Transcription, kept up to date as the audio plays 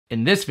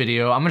In this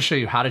video, I'm gonna show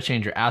you how to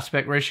change your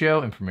aspect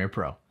ratio in Premiere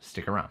Pro.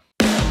 Stick around.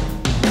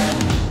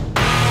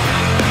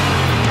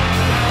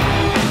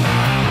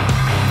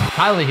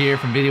 Tyler here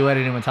from Video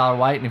Editing with Tyler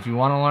White, and if you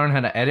wanna learn how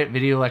to edit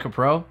video like a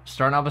pro,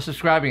 start out by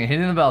subscribing and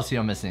hitting the bell so you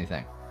don't miss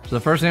anything. So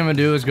the first thing I'm gonna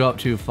do is go up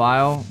to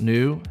File,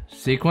 New,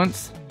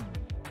 Sequence,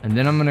 and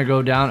then I'm gonna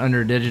go down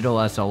under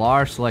Digital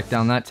SLR, select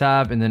down that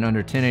tab, and then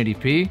under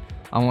 1080p,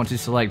 I want to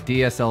select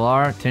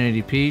DSLR,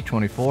 1080p,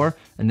 24,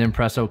 and then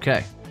press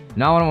OK.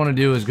 Now what I want to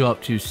do is go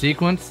up to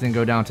Sequence, then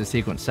go down to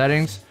Sequence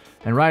Settings.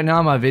 And right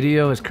now my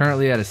video is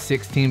currently at a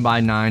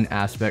 16:9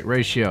 aspect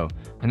ratio.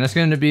 And that's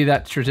going to be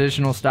that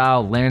traditional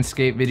style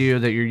landscape video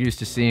that you're used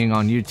to seeing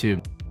on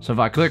YouTube. So if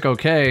I click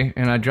OK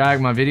and I drag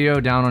my video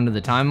down onto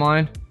the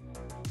timeline,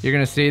 you're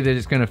going to see that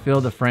it's going to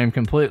fill the frame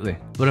completely.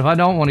 But if I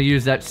don't want to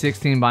use that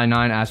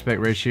 16:9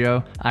 aspect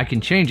ratio, I can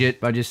change it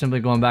by just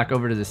simply going back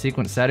over to the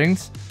Sequence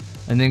Settings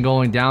and then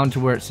going down to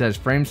where it says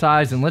frame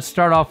size. And let's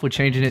start off with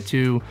changing it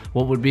to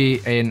what would be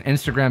an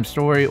Instagram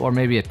story or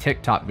maybe a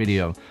TikTok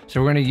video.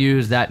 So we're gonna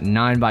use that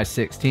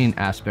 9:16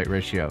 aspect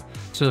ratio.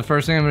 So the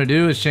first thing I'm gonna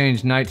do is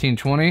change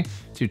 1920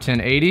 to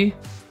 1080.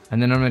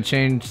 And then I'm gonna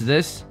change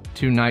this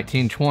to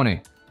 1920.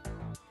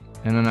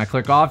 And then I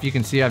click off, you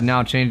can see I've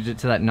now changed it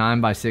to that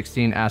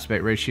 9:16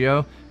 aspect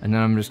ratio. And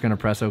then I'm just gonna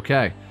press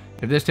OK.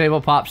 If this table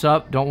pops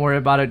up, don't worry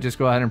about it, just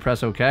go ahead and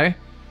press OK.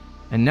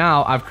 And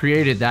now I've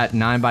created that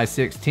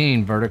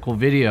 9:16 vertical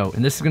video,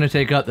 and this is gonna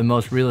take up the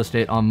most real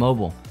estate on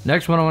mobile.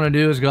 Next, what I wanna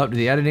do is go up to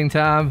the editing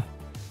tab,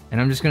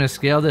 and I'm just gonna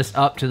scale this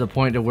up to the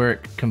point to where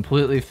it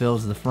completely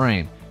fills the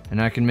frame.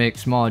 And I can make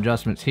small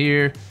adjustments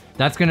here.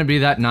 That's gonna be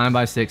that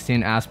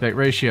 9:16 aspect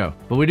ratio.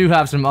 But we do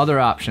have some other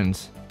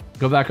options.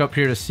 Go back up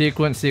here to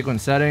Sequence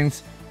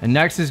Settings, and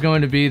next is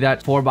going to be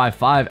that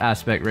 4:5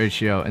 aspect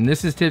ratio. And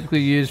this is typically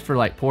used for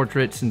like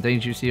portraits and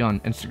things you see on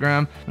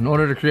Instagram. In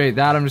order to create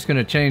that, I'm just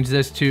gonna change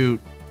this to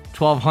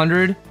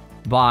 1200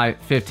 by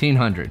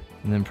 1500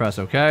 and then press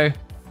OK.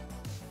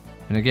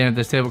 And again, if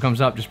this table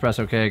comes up, just press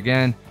OK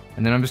again.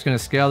 And then I'm just gonna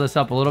scale this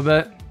up a little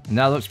bit, and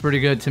that looks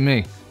pretty good to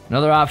me.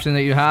 Another option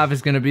that you have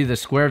is gonna be the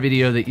square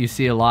video that you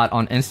see a lot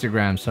on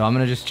Instagram. So I'm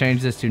gonna just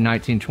change this to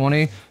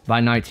 1920 by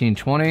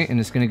 1920, and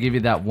it's gonna give you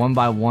that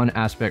 1:1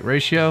 aspect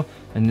ratio,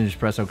 and then just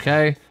press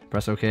OK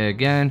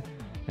again,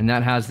 and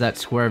that has that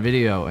square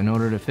video. In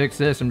order to fix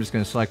this, I'm just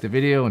gonna select the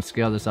video and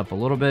scale this up a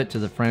little bit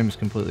till the frame is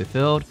completely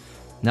filled.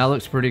 And that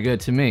looks pretty good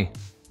to me.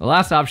 The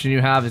last option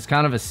you have is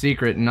kind of a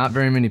secret and not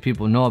very many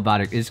people know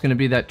about it. It's gonna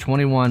be that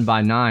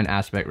 21:9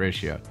 aspect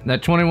ratio.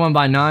 That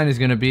 21:9 is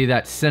gonna be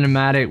that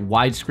cinematic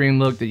widescreen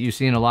look that you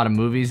see in a lot of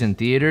movies and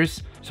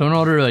theaters. So in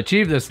order to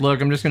achieve this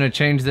look, I'm just gonna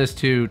change this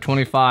to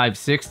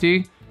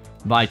 2560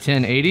 by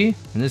 1080.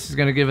 And this is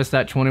gonna give us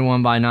that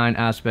 21:9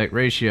 aspect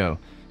ratio.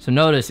 So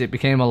notice it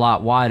became a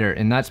lot wider,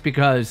 and that's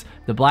because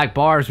the black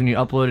bars when you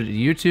upload it to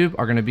YouTube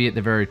are gonna be at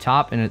the very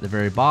top and at the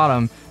very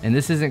bottom, and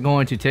this isn't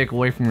going to take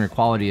away from your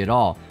quality at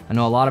all. I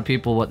know a lot of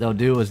people, what they'll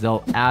do is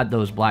they'll add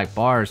those black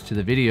bars to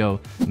the video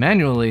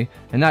manually,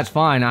 and that's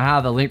fine. I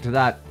have a link to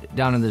that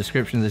down in the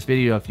description of this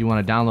video. If you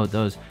wanna download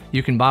those,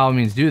 you can by all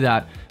means do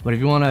that. But if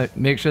you wanna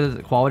make sure that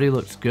the quality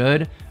looks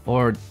good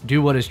or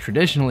do what is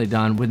traditionally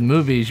done with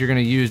movies, you're gonna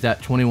use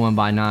that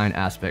 21:9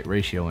 aspect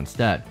ratio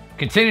instead.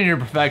 Continue to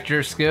perfect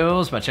your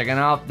skills by checking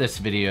out this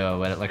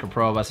video. Edit like a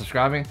pro by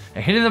subscribing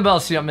and hitting the bell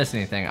so you don't miss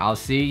anything. I'll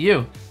see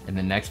you in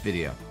the next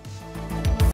video.